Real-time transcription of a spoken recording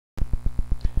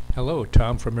Hello,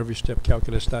 Tom from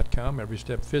everystepcalculus.com,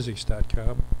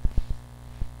 everystepphysics.com.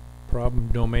 Problem,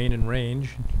 domain, and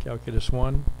range, Calculus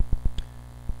 1.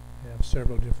 I have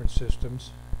several different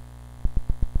systems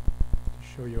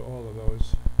to show you all of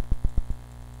those.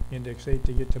 Index 8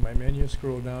 to get to my menu,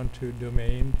 scroll down to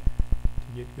domain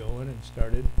to get going and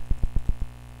started.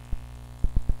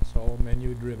 It's all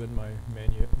menu driven, my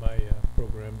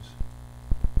programs.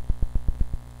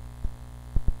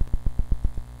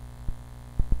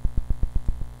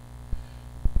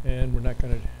 And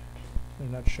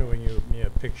I'm not showing me a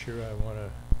picture. I want to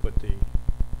put the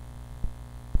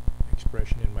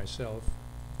expression in myself.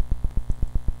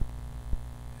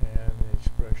 And the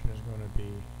expression is going to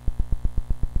be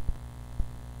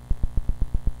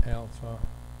alpha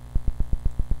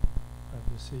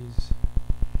parentheses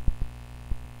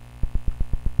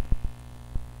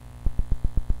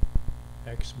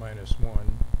x minus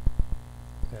 1,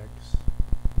 x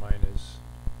minus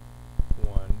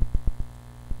 1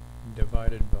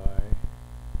 divided by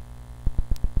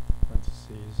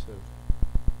parentheses of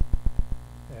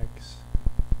x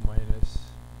minus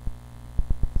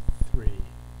 3.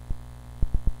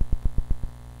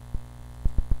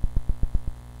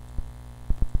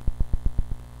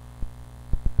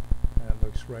 That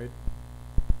looks right.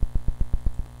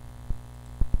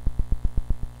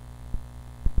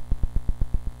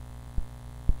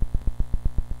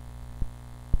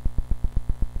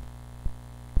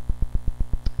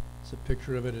 A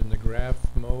picture of it in the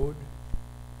graph mode.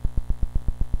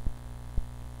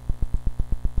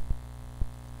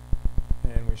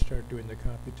 And we start doing the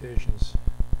computations.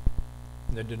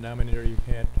 In the denominator you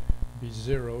can't be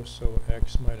 0, so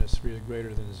x minus 3 is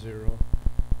greater than 0.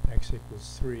 X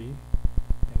equals 3,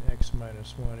 and x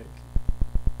minus 1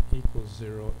 equals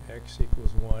 0, x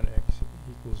equals 1, x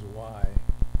equals y.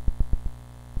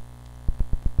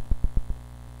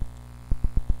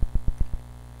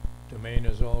 Domain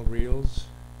is all reals.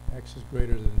 X is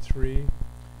greater than 3,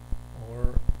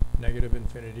 or negative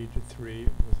infinity to 3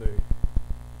 with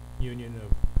a union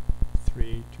of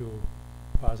 3 to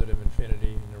positive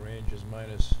infinity, and the range is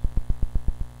minus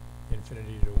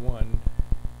infinity to 1, and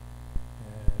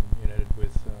united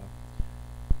with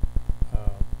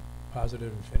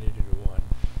positive infinity to 1.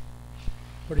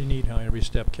 Pretty neat, huh?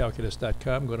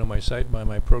 everystepcalculus.com. Go to my site, buy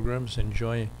my programs,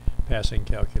 enjoy passing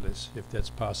calculus if that's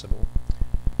possible.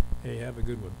 Hey, have a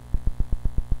good one.